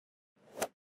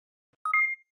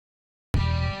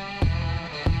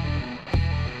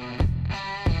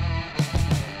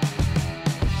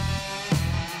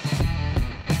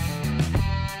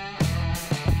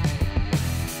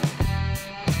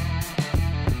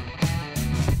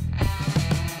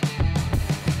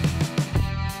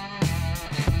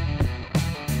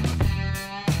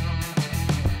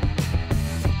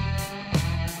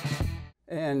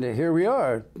And here we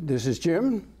are. This is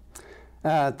Jim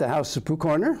at the House of Pooh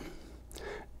Corner.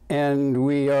 And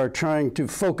we are trying to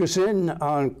focus in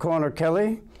on Connor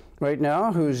Kelly right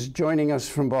now, who's joining us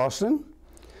from Boston.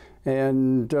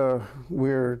 And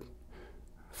we're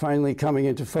finally coming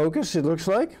into focus, it looks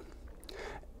like.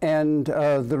 And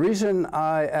the reason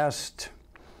I asked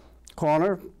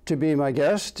Connor to be my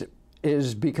guest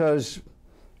is because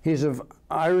he's of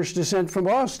Irish descent from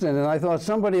Boston, and I thought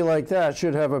somebody like that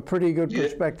should have a pretty good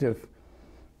perspective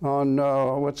on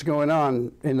what's going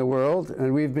on in the world.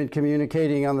 And we've been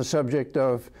communicating on the subject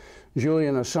of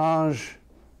Julian Assange,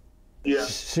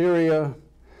 Syria,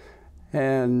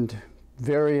 and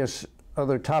various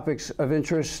other topics of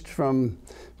interest, from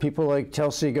people like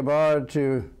Tulsi Gabbard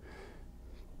to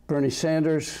Bernie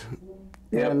Sanders.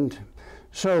 And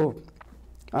so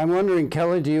I'm wondering,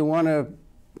 Kelly, do you want to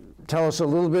tell us a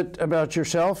little bit about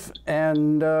yourself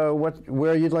and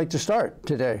where you'd like to start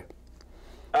today?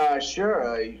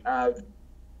 Sure. I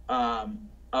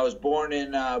was born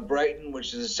in Brighton,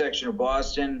 which is a section of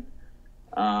Boston,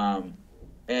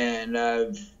 and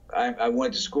I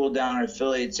went to school down in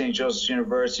Philly at St. Joseph's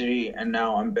University, and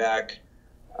now I'm back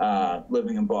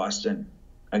living in Boston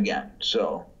again.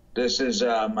 So this is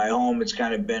my home. It's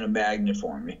kind of been a magnet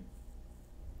for me.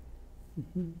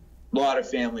 A lot of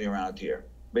family around here.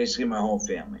 Basically my whole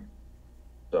family.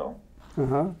 So.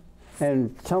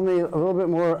 And tell me a little bit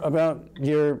more about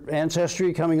your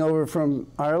ancestry coming over from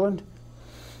Ireland.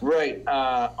 Right.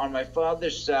 On my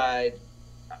father's side,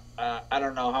 I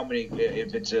don't know how many,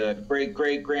 if it's a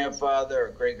great-great-grandfather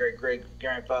or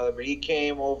great-great-great-grandfather, but he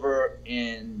came over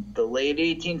in the late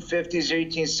 1850s,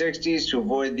 1860s to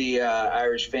avoid the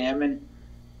Irish famine.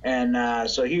 And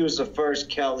so he was the first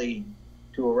Kelly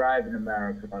to arrive in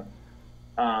America.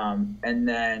 And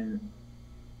then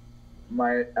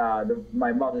my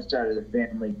mother's side of the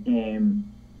family came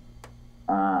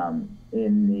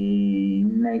in the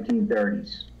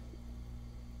 1930s,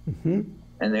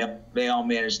 and they all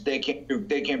managed. They came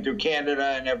through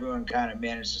Canada, and everyone kind of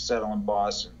managed to settle in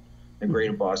Boston, the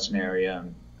greater Boston area.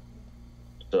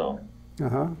 So,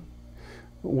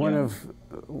 one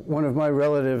of my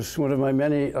relatives, one of my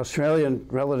many Australian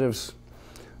relatives,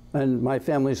 and my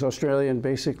family's Australian,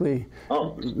 basically,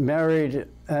 married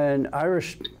an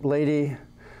Irish lady,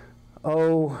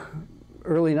 early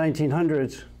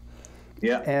 1900s.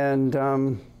 And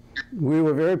we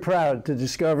were very proud to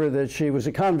discover that she was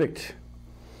a convict.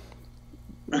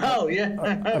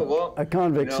 A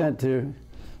convict sent to,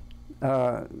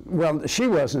 well, she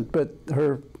wasn't, but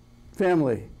her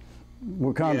family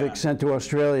were convicts sent to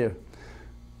Australia,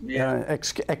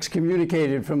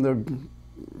 excommunicated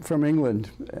from England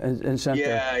and sent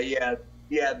there.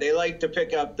 They like to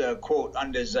pick up the, quote,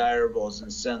 undesirables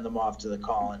and send them off to the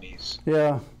colonies.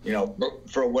 You know,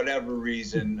 for whatever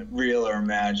reason, real or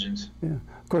imagined.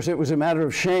 Of course, it was a matter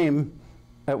of shame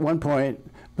at one point,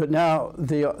 but now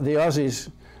the Aussies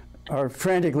are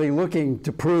frantically looking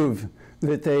to prove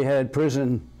that they had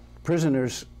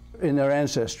prisoners in their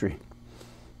ancestry.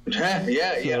 And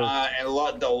a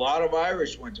lot of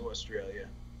Irish went to Australia.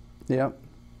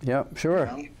 Sure.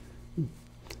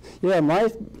 My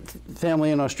family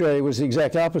in Australia was the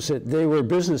exact opposite. They were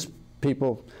business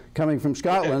people coming from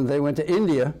Scotland. They went to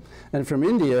India, and from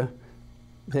India,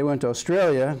 they went to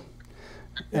Australia.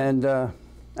 And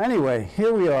anyway,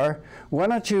 here we are. Why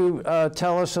don't you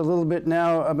tell us a little bit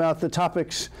now about the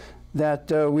topics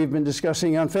that we've been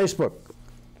discussing on Facebook?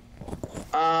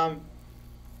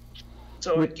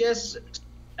 So I guess,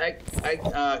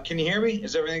 can you hear me?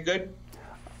 Is everything good?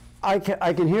 I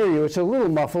can hear you. It's a little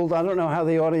muffled. I don't know how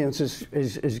the audience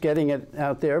is getting it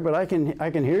out there, but I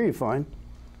can hear you fine.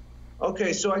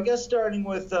 Okay, so I guess starting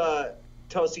with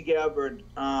Tulsi Gabbard,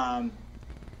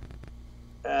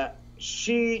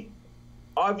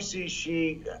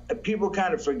 people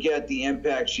kind of forget the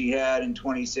impact she had in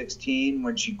 2016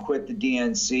 when she quit the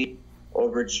DNC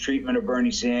over its treatment of Bernie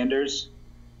Sanders.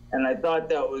 And I thought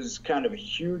that was kind of a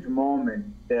huge moment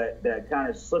that kind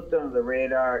of slipped under the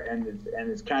radar and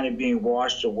is kind of being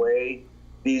washed away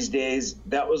these days.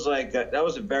 That was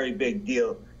a very big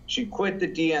deal. She quit the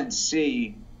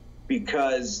DNC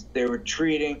because they're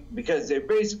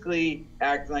basically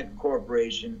acting like a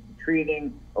corporation,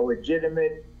 treating a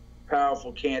legitimate,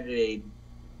 powerful candidate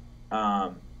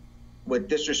with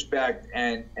disrespect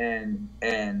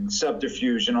and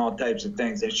subterfuge and all types of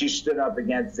things. And she stood up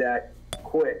against that,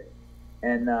 quit,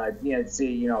 and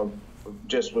DNC,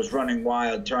 just was running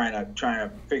wild, trying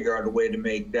to figure out a way to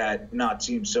make that not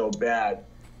seem so bad.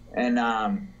 And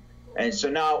so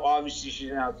now, obviously,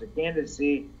 she's announced her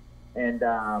candidacy, and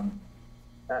I'm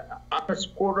a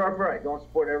supporter of her. I don't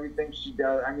support everything she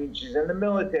does. I mean, she's in the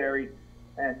military,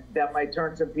 and that might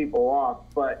turn some people off,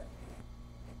 but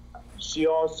she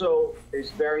also is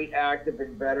very active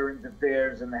in Veterans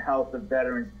Affairs and the health of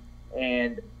veterans,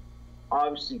 and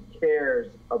obviously cares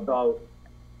about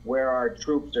where our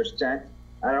troops are sent.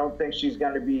 I don't think she's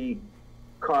going to be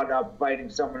caught up fighting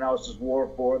someone else's war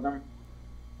for them.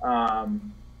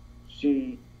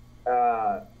 She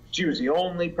was the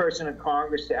only person in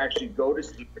Congress to actually go to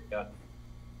Syria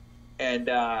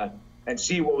and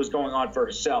see what was going on for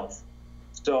herself.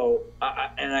 So,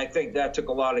 and I think that took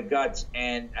a lot of guts,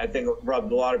 and I think it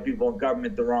rubbed a lot of people in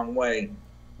government the wrong way.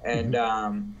 And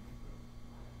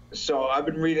so I've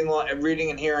been reading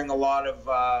and hearing a lot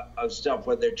of stuff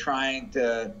where they're trying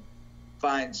to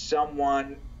find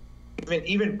someone.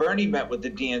 Even Bernie met with the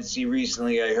DNC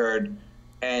recently, I heard,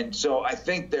 and so I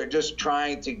think they're just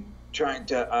trying to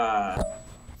kind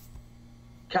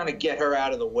of get her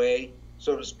out of the way,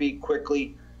 so to speak,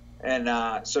 quickly. And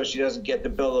so she doesn't get to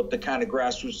build up the kind of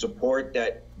grassroots support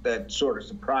that sort of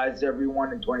surprised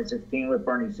everyone in 2016 with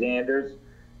Bernie Sanders.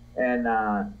 And,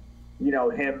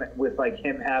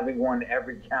 him having won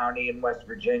every county in West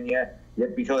Virginia,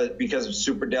 yet because of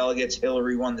superdelegates,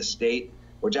 Hillary won the state,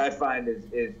 which I find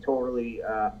is totally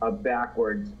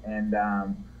backwards. And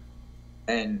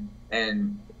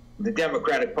the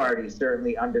Democratic Party is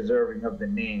certainly undeserving of the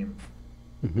name.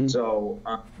 So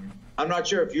I'm not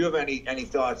sure if you have any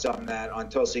thoughts on that, on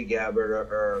Tulsi Gabbard,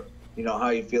 or how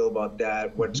you feel about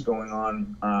that, what's going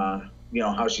on,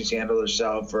 how she's handled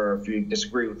herself, or if you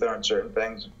disagree with her on certain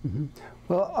things.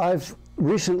 Well, I've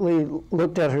recently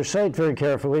looked at her site very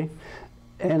carefully,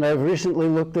 and I've recently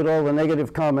looked at all the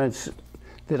negative comments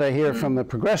that I hear from the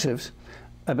progressives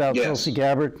about Tulsi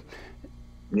Gabbard.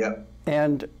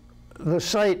 And the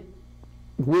site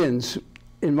wins,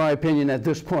 in my opinion, at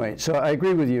this point. So I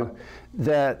agree with you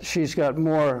that she's got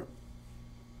more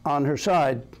on her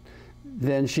side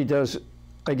than she does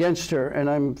against her, and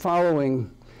I'm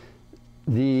following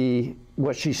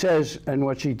what she says and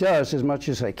what she does as much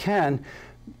as I can.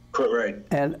 Right.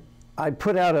 And I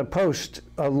put out a post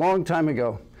a long time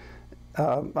ago, I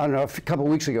don't know, a couple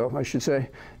weeks ago, I should say,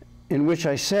 in which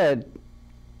I said,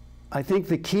 I think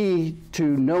the key to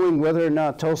knowing whether or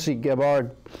not Tulsi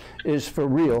Gabbard is for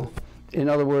real, in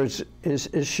other words, is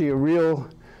she a real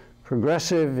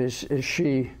progressive, is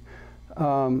she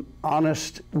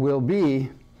honest, will be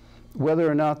whether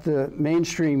or not the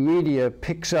mainstream media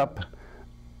picks up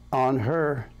on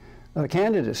her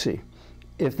candidacy.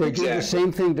 If they do the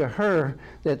same thing to her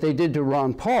that they did to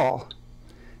Ron Paul,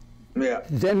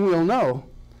 then we'll know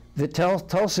that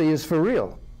Tulsi is for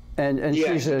real. And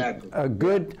she's a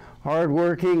good,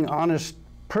 hardworking, honest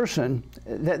person.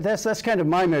 That's kind of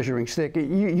my measuring stick.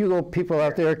 You people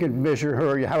out there can measure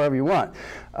her however you want.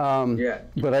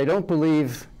 But I don't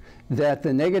believe that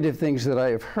the negative things that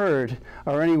I have heard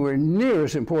are anywhere near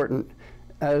as important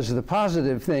as the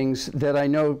positive things that I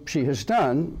know she has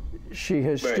done. She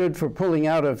has stood for pulling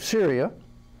out of Syria.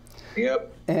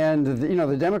 And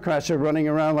the Democrats are running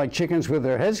around like chickens with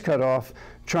their heads cut off,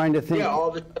 trying to think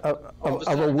of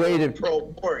a way to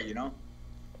pro-war,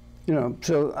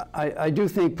 So I do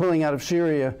think pulling out of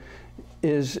Syria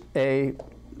is a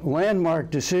landmark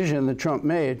decision that Trump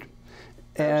made.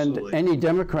 And any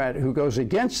Democrat who goes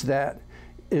against that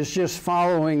is just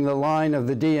following the line of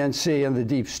the DNC and the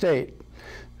deep state.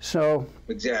 So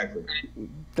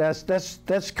that's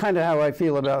kind of how I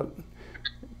feel about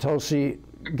Tulsi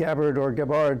Gabbard or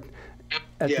Gabbard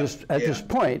at this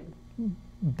point.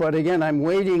 But again, I'm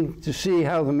waiting to see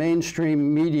how the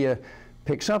mainstream media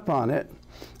picks up on it.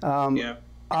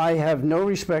 I have no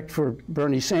respect for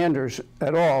Bernie Sanders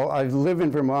at all. I live in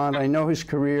Vermont. I know his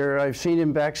career. I've seen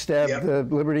him backstab the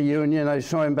Liberty Union. I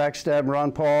saw him backstab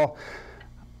Ron Paul.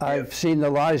 I've seen the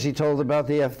lies he told about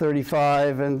the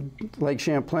F-35 and Lake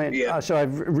Champlain. So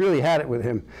I've really had it with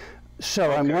him.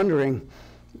 So I'm wondering,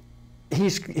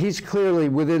 he's clearly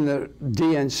within the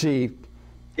DNC,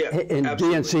 in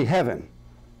DNC heaven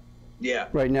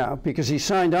right now, because he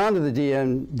signed on to the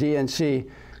DNC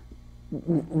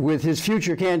with his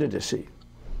future candidacy.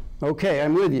 Okay,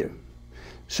 I'm with you.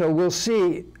 So we'll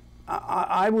see.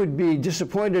 I would be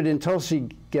disappointed in Tulsi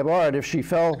Gabbard if she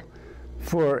fell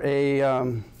for a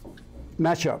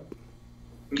matchup.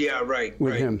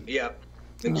 With him.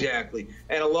 Exactly.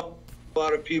 And a lot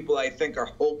of people, I think, are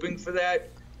hoping for that,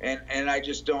 and I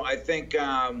just don't. I think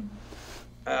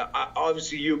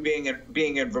obviously you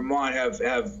being in Vermont have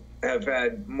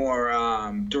had more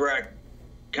direct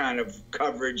kind of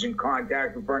coverage and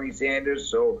contact with Bernie Sanders,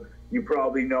 so you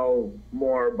probably know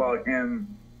more about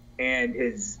him and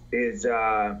his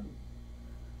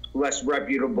less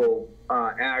reputable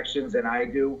actions than I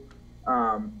do.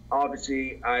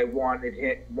 Obviously, I wanted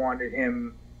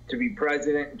him to be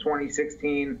president in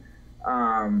 2016,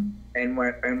 and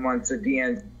once the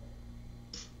DNC,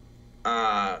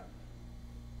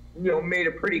 made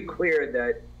it pretty clear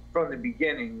that from the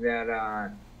beginning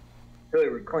that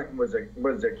Hillary Clinton was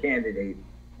their candidate,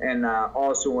 and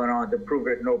also went on to prove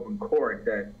it in open court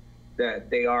that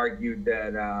they argued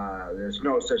that there's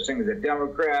no such thing as a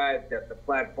Democrat, that the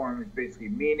platform is basically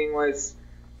meaningless,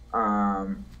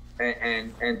 and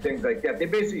things like that. They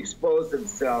basically exposed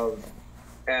themselves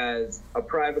as a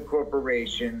private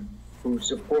corporation who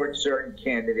supports certain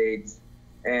candidates,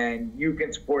 and you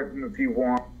can support them if you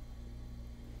want.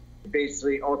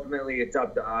 Basically, ultimately, it's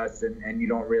up to us, and you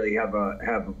don't really have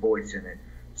a voice in it.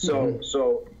 So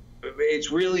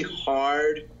it's really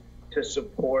hard to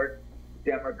support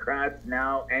Democrats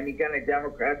now, any kind of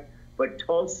Democrats. But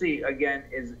Tulsi, again,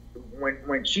 is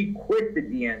when she quit the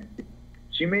DNC,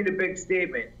 she made a big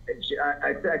statement. And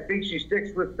I think she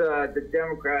sticks with the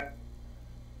Democrats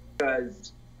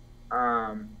because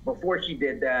before she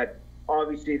did that,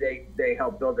 obviously they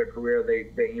helped build her career. They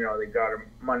got her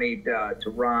money to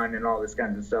run and all this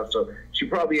kinds of stuff. So she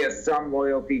probably has some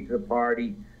loyalty to the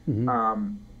party.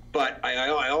 But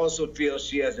I also feel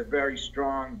she has a very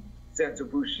strong sense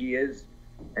of who she is,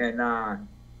 and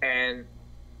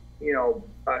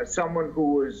someone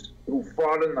who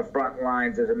fought on the front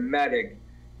lines as a medic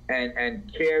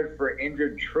and cared for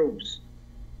injured troops.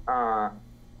 I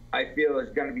feel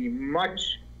is going to be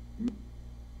much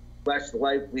less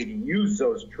likely to use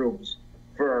those troops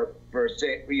for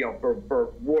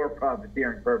war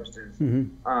profiteering purposes.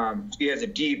 She has a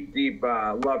deep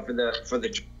love for the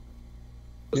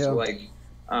like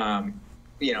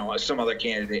some other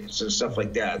candidates and stuff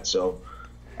like that. So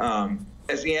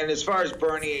as far as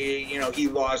Bernie, he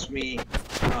lost me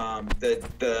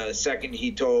the second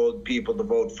he told people to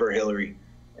vote for Hillary,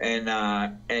 and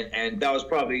that was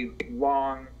probably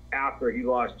long after he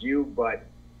lost you, but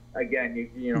again,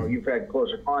 you've had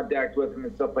closer contact with him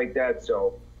and stuff like that.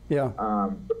 So yeah.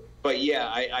 But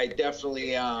yeah, I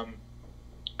definitely agree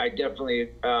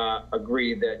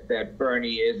that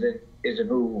Bernie isn't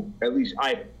who at least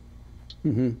I.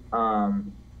 And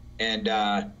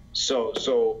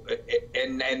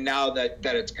now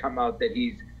that it's come out that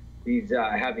he's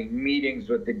having meetings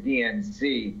with the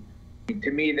DNC,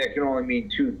 to me that can only mean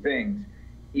two things: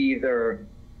 either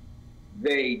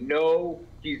they know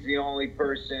he's the only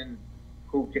person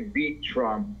who can beat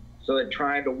Trump, so they're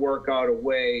trying to work out a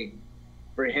way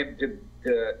for him to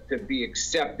be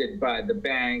accepted by the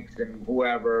banks and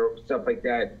whoever, stuff like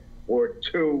that. Or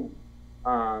two,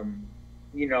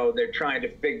 they're trying to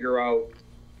figure out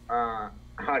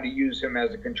how to use him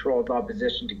as a controlled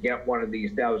opposition to get one of the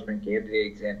establishment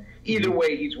candidates in. Either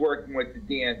way, he's working with the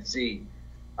DNC,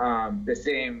 the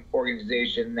same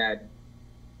organization that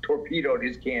torpedoed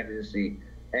his candidacy.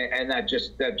 And that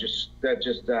just says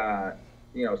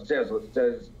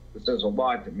a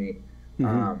lot to me.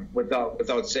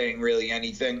 Without saying really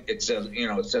anything, it says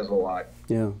a lot.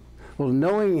 Yeah. Well,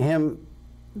 knowing him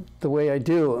the way I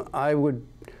do, I would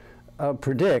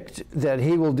predict that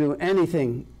he will do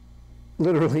anything,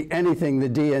 literally anything, the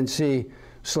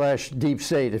DNC/deep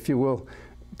state, if you will,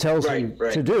 tells him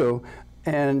to do.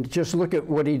 And just look at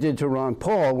what he did to Ron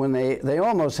Paul when they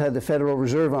almost had the Federal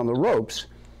Reserve on the ropes.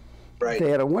 They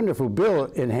had a wonderful bill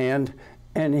in hand,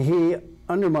 and he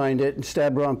undermined it and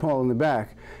stabbed Ron Paul in the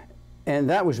back. And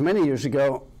that was many years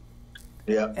ago.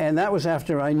 Yeah. And that was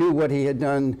after I knew what he had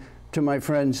done to my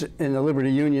friends in the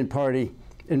Liberty Union Party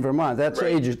in Vermont. That's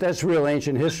ages. That's real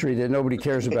ancient history that nobody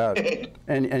cares about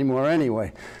anymore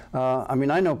anyway. I mean,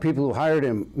 I know people who hired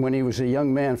him when he was a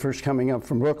young man first coming up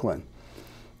from Brooklyn.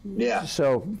 Yeah.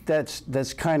 So that's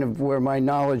kind of where my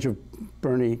knowledge of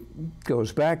Bernie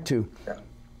goes back to. Yeah.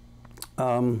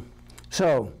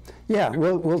 So yeah,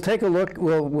 we'll take a look.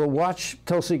 We'll watch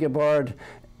Tulsi Gabbard,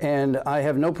 and I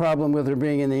have no problem with her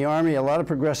being in the Army. A lot of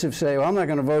progressives say, well, I'm not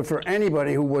going to vote for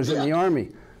anybody who was in the Army.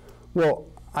 Well,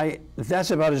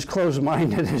 that's about as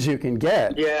close-minded as you can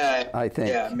get. Yeah. I think.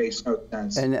 Yeah, it makes no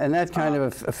sense. And that kind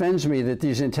of offends me that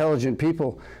these intelligent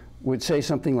people would say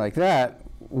something like that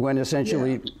when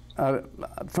essentially,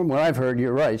 from what I've heard,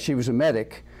 you're right. She was a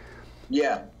medic.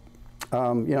 Yeah.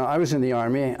 I was in the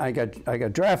Army. I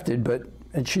got drafted,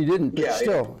 and she didn't. But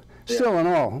still in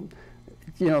all,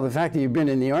 the fact that you've been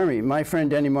in the Army. My friend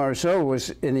Denny Marceau was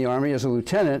in the Army as a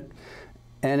lieutenant,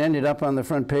 and ended up on the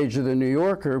front page of the New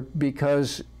Yorker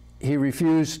because he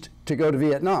refused to go to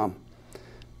Vietnam.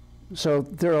 So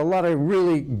there are a lot of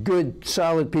really good,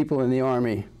 solid people in the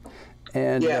Army,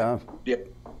 and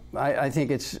I think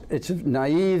it's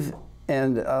naive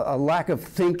and a lack of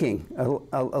thinking,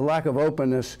 a lack of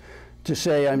openness to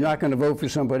say, I'm not going to vote for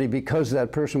somebody because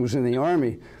that person was in the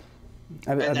Army.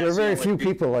 There are very few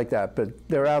people like that, but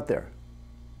they're out there.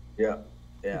 Yeah,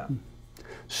 yeah.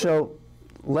 So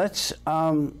let's,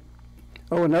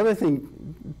 another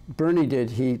thing Bernie did,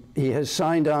 he has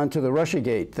signed on to the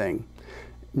Russiagate thing.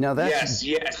 Now that's...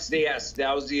 Yes,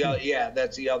 that was the other,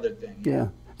 that's the other thing. Yeah,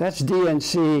 that's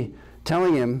DNC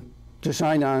telling him to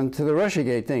sign on to the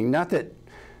Russiagate thing. Not that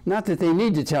they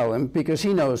need to tell him, because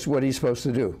he knows what he's supposed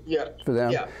to do for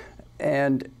them. Yeah.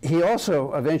 And he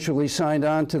also eventually signed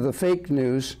on to the fake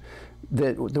news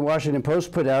that the Washington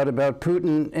Post put out about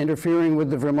Putin interfering with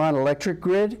the Vermont electric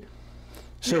grid.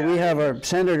 So we have our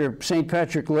Senator St.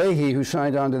 Patrick Leahy who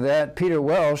signed on to that, Peter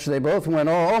Welch. They both went,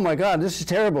 oh my God, this is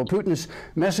terrible. Putin's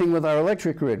messing with our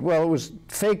electric grid. Well, it was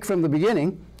fake from the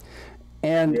beginning.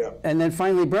 And then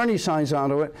finally Bernie signs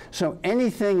on to it. So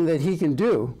anything that he can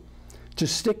do to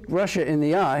stick Russia in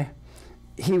the eye,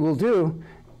 he will do.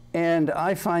 And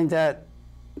I find that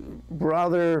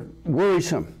rather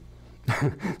worrisome.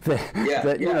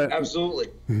 Absolutely.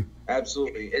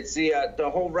 Absolutely. It's the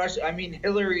whole Russia. I mean,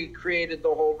 Hillary created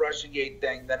the whole Russiagate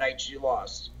thing the night she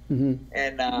lost. And,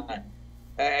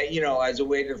 as a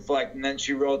way to reflect. And then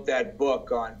she wrote that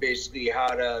book on basically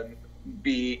how to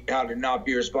not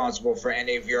be responsible for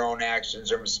any of your own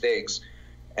actions or mistakes.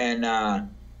 And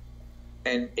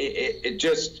it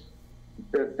just,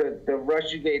 the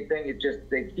Russiagate thing, it just,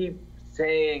 they keep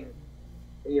saying,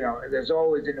 there's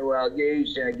always a new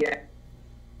allegation again.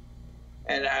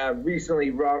 And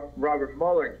recently, Robert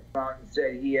Mueller came out and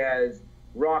said he has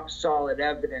rock solid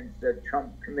evidence that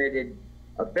Trump committed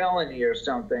a felony or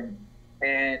something.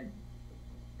 And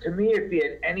to me, if he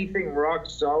had anything rock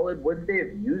solid, wouldn't they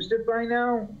have used it by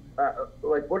now?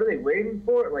 What are they waiting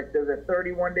for? Like, there's a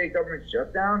 31-day government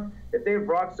shutdown. If they have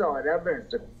rock solid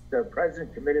evidence that the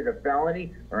president committed a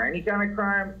felony or any kind of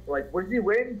crime, like, what is he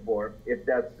waiting for? If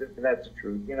that's the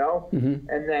truth,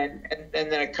 And then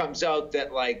it comes out that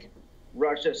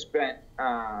Russia spent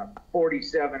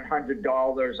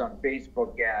 $4,700 on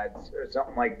Facebook ads or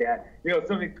something like that.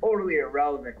 Something totally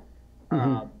irrelevant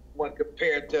when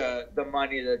compared to the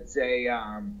money that, say,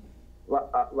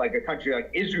 like a country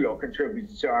like Israel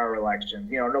contributes to our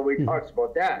elections. Nobody talks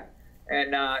about that.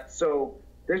 And so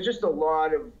there's just a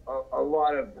lot of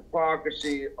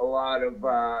hypocrisy, a lot of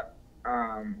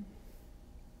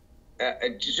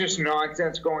just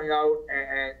nonsense going out,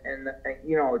 and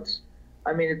it's.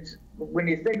 I mean, it's when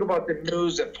you think about the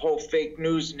news, the whole fake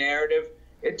news narrative.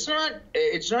 It's not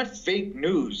fake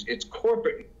news. It's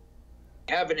corporate.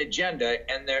 They have an agenda,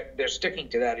 and they're sticking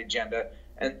to that agenda.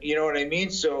 And you know what I mean?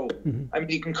 So, I mean,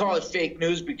 you can call it fake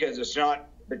news because it's not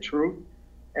the truth.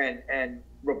 And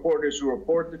reporters who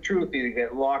report the truth either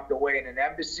get locked away in an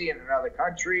embassy in another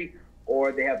country,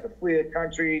 or they have to flee the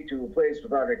country to a place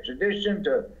without extradition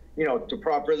to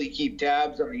properly keep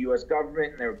tabs on the U.S.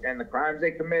 government and the crimes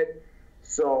they commit.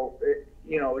 So,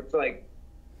 it's like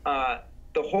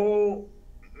the whole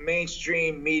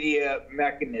mainstream media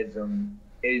mechanism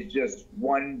is just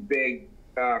one big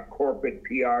corporate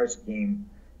PR scheme.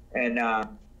 And, I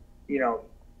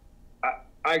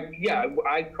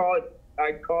call it,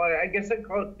 I guess I'd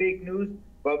call it fake news,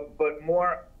 but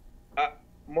more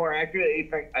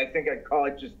accurately, I think I'd call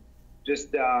it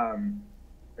just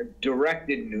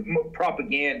directed news,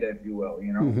 propaganda, if you will,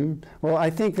 Well, I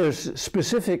think there's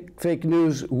specific fake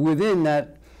news within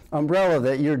that umbrella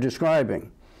that you're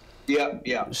describing.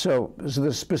 Yeah. So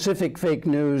the specific fake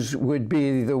news would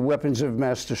be the weapons of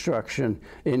mass destruction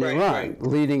in Iran,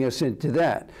 leading us into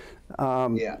that.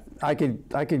 I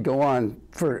could go on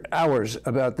for hours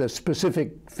about the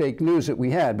specific fake news that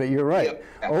we had, but you're right.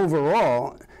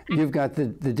 Overall, you've got the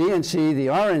DNC, the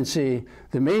RNC,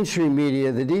 the mainstream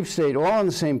media, the deep state, all on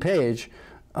the same page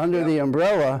under the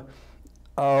umbrella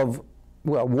of,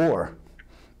 war,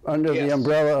 under the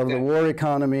umbrella of the war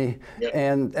economy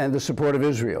and the support of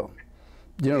Israel.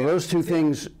 Those two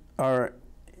things are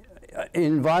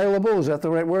inviolable, is that the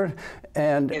right word?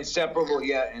 And inseparable,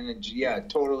 and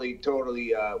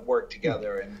totally work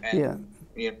together.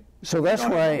 So that's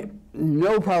why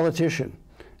no politician,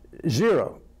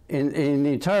 zero, in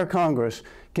the entire Congress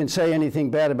can say anything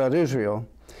bad about Israel,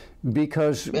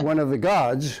 because one of the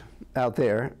gods out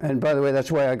there, and by the way, that's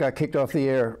why I got kicked off the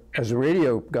air as a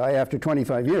radio guy after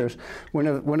 25 years, one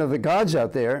of the gods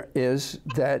out there is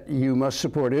that you must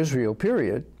support Israel,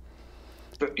 period.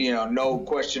 No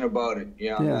question about it.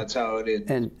 That's how it is.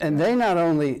 And they not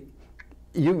only,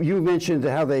 you mentioned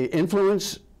how they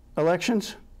influence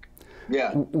elections.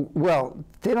 Yeah. Well,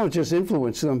 they don't just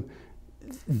influence them,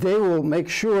 they will make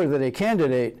sure that a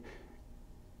candidate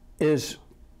is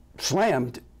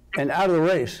slammed and out of the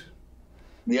race.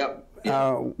 Yep.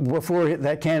 before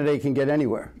that candidate can get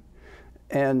anywhere.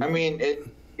 And I mean,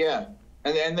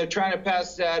 and they're trying to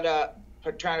pass that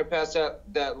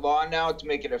that law now to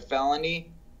make it a felony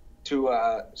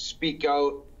to speak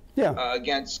out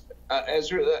against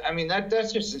Israel. I mean,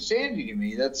 that's just insanity to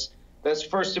me. That's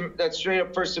straight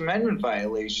up First Amendment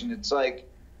violation. It's like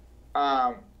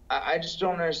I just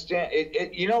don't understand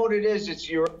it. You know what it is? It's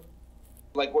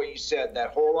like what you said,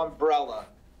 that whole umbrella.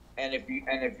 And if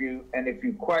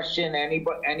you question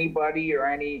anybody or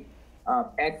any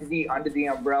entity under the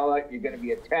umbrella, you're going to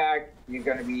be attacked. You're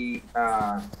going to be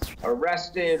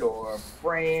arrested or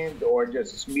framed or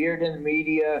just smeared in the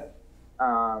media,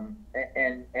 and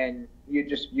you're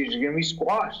just going to be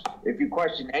squashed if you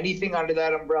question anything under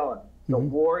that umbrella. The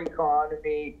war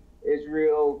economy,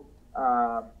 Israel,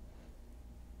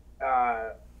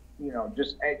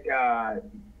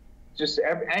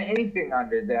 anything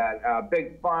under that,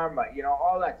 big pharma,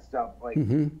 all that stuff. Like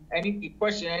you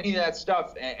question any of that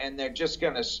stuff, and they're just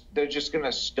gonna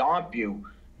stomp you,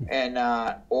 and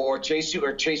or chase you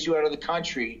out of the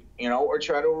country, or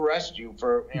try to arrest you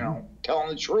for telling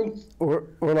the truth. Or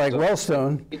like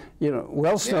Wellstone,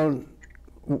 Wellstone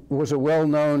was a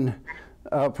well-known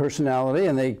personality,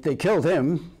 and they killed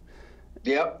him.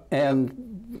 Yep.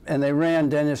 And they ran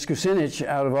Dennis Kucinich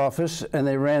out of office, and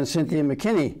they ran Cynthia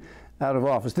McKinney out of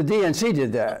office. The DNC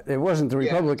did that. It wasn't the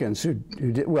Republicans who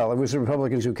did. Well, it was the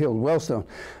Republicans who killed Wellstone,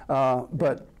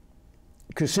 but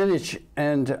Kucinich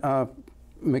and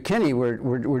McKinney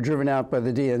were driven out by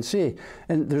the DNC.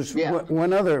 And there's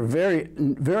one other very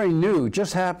new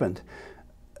just happened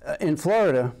in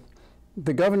Florida.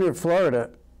 The governor of Florida,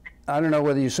 I don't know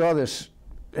whether you saw this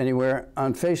anywhere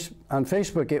on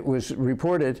Facebook. It was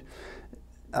reported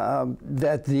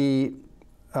that the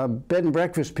bed and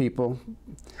breakfast people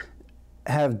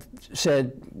have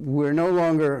said we're no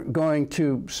longer going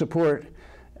to support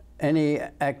any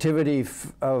activity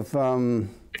of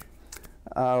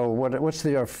what's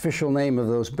the official name of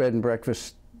those bed and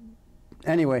breakfasts?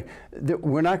 Anyway,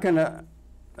 we're not going to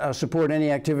support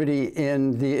any activity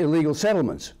in the illegal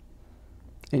settlements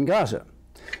in Gaza.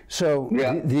 So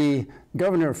the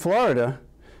governor of Florida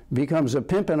becomes a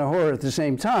pimp and a whore at the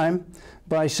same time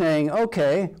by saying,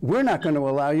 okay, we're not going to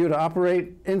allow you to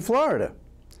operate in Florida.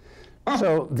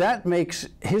 So that makes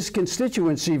his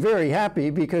constituency very happy,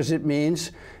 because it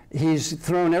means he's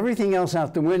thrown everything else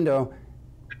out the window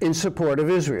in support of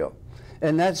Israel.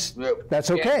 And that's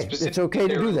okay. It's okay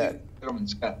to do that.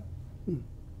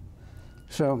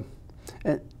 So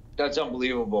that's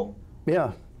unbelievable.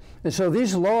 Yeah. And so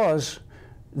these laws,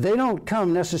 they don't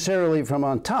come necessarily from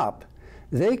on top.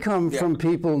 They come from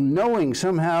people knowing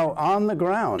somehow on the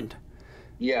ground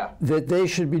that they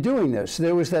should be doing this.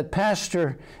 There was that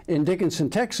pastor in Dickinson,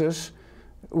 Texas.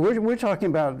 We're talking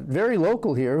about very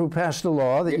local here, who passed a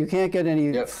law that you can't get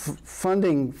any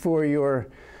funding for your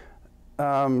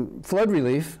flood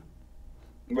relief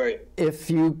if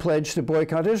you pledge to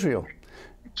boycott Israel.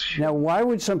 Now, why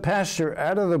would some pastor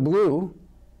out of the blue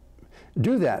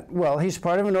do that? Well, he's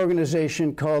part of an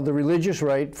organization called the Religious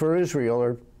Right for Israel,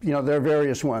 or there are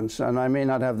various ones, and I may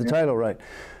not have the title right.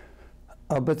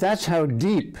 But that's how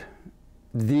deep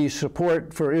the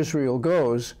support for Israel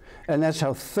goes, and that's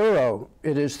how thorough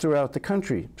it is throughout the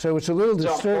country. So it's a little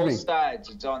disturbing. It's on both sides.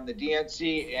 It's on the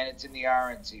DNC and it's in the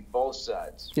RNC, both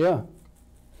sides. Yeah.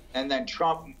 And then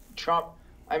Trump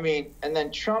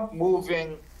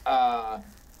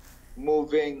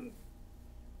moving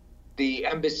the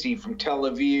embassy from Tel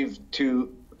Aviv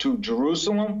to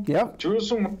Jerusalem. Yep.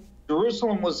 Jerusalem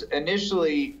was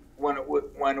initially, when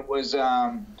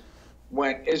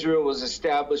Israel was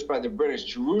established by the British,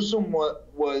 Jerusalem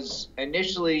was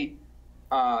initially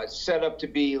set up to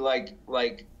be like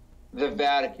the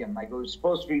Vatican. Like, it was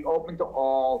supposed to be open to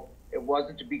all. It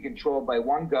wasn't to be controlled by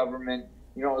one government.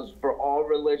 It was for all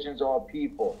religions, all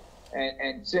people.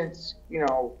 And since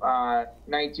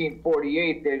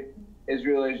 1948,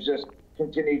 Israel has just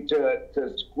continued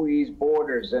to squeeze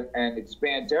borders and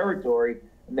expand territory.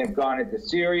 And they've gone into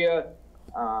Syria.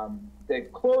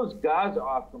 They've closed Gaza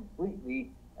off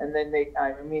completely, and then they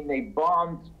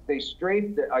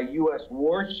strafed a U.S.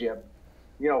 warship,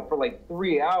 for like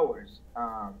 3 hours.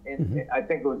 I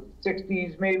think it was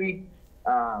 60s maybe,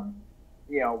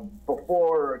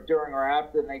 before or during or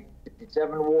after the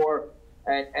 1967 war,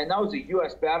 and that was a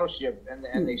U.S. battleship,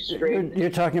 and they strafed. You're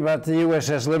talking about the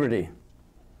USS Liberty.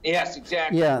 Yes,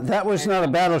 exactly. Yeah, that was not a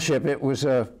battleship. It was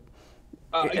an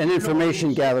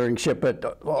information gathering ship, but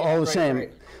all the same.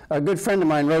 Right. A good friend of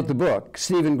mine wrote the book.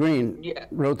 Stephen Green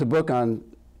wrote the book on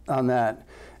that,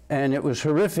 and it was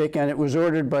horrific. And it was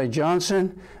ordered by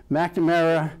Johnson,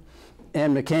 McNamara,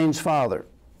 and McCain's father.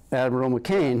 Admiral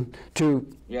McCain to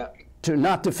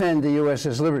not defend the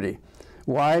USS Liberty.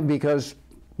 Why? Because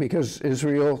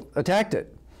Israel attacked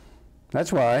it.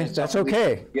 That's why. That's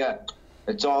okay. Yeah,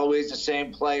 it's always the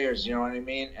same players. You know what I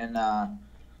mean? And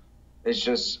it's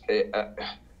just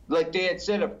like they had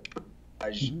said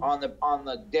on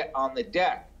the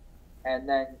deck, and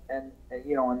then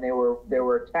you know, and they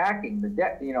were attacking the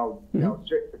deck. You know,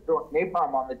 throwing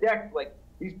napalm on the deck. Like,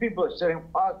 these people are sitting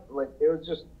like, it was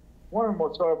just one of the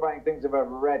most horrifying things I've ever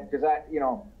read, because I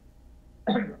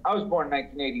was born in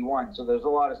 1981, so there's a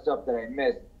lot of stuff that I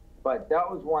missed. But that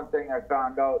was one thing I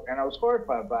found out, and I was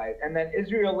horrified by it. And then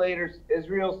Israel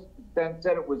then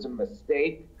said it was a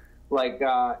mistake, like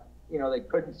they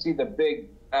couldn't see the big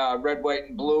red, white,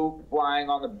 and blue flying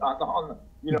on the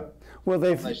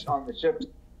ship's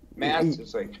mast.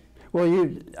 It's like, well,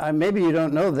 maybe you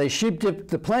don't know, they sheep dipped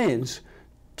the planes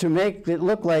to make it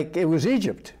look like it was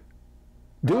Egypt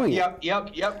doing it.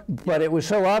 Yep. But it was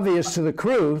so obvious to the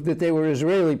crew that they were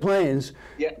Israeli planes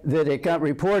that it got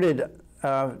reported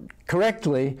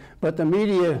correctly, but the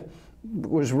media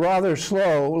was rather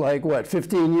slow, like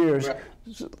 15 years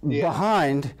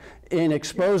behind in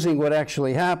exposing what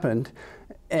actually happened.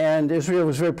 And Israel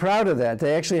was very proud of that.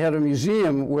 They actually had a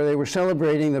museum where they were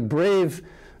celebrating the brave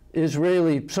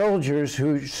Israeli soldiers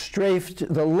who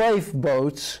strafed the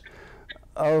lifeboats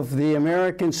of the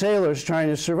American sailors trying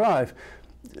to survive.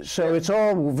 So it's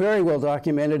all very well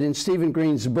documented in Stephen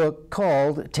Green's book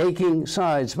called Taking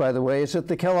Sides, by the way. It's at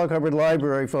the Kellogg Hubbard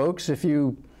Library, folks. If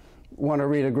you want to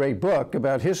read a great book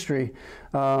about history,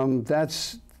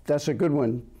 that's a good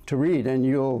one to read, and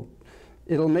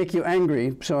it'll make you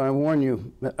angry, so I warn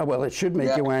you. Well, it should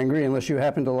make you angry unless you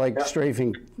happen to like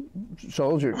strafing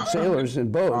sailors in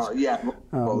boats.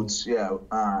 Boats,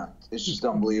 it's just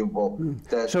unbelievable.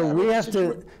 So we have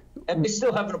to... And they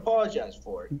still haven't apologized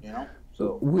for it, you know?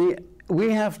 So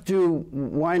we have to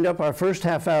wind up our first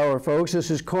half hour, folks. This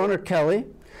is Connor Kelly,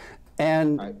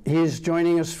 and he's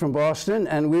joining us from Boston,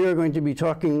 and we are going to be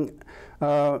talking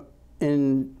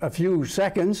in a few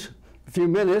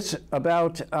minutes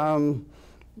about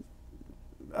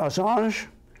Assange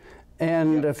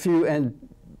and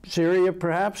Syria,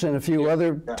 perhaps, and a few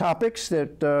other topics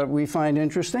that we find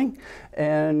interesting,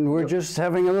 and we're just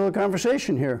having a little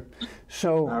conversation here.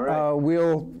 So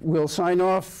we'll sign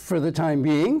off for the time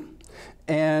being,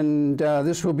 and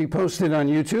this will be posted on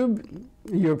YouTube.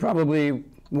 You're probably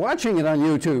watching it on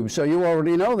YouTube, so you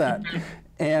already know that.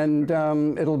 And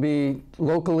it'll be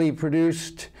locally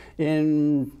produced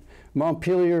in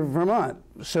Montpelier, Vermont.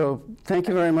 So thank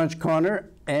you very much, Connor,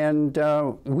 and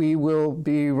we will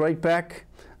be right back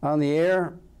on the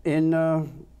air in a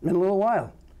little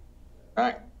while. All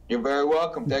right. You're very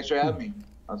welcome. Thanks for having me.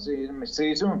 I'll see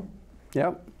you soon.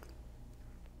 Yep.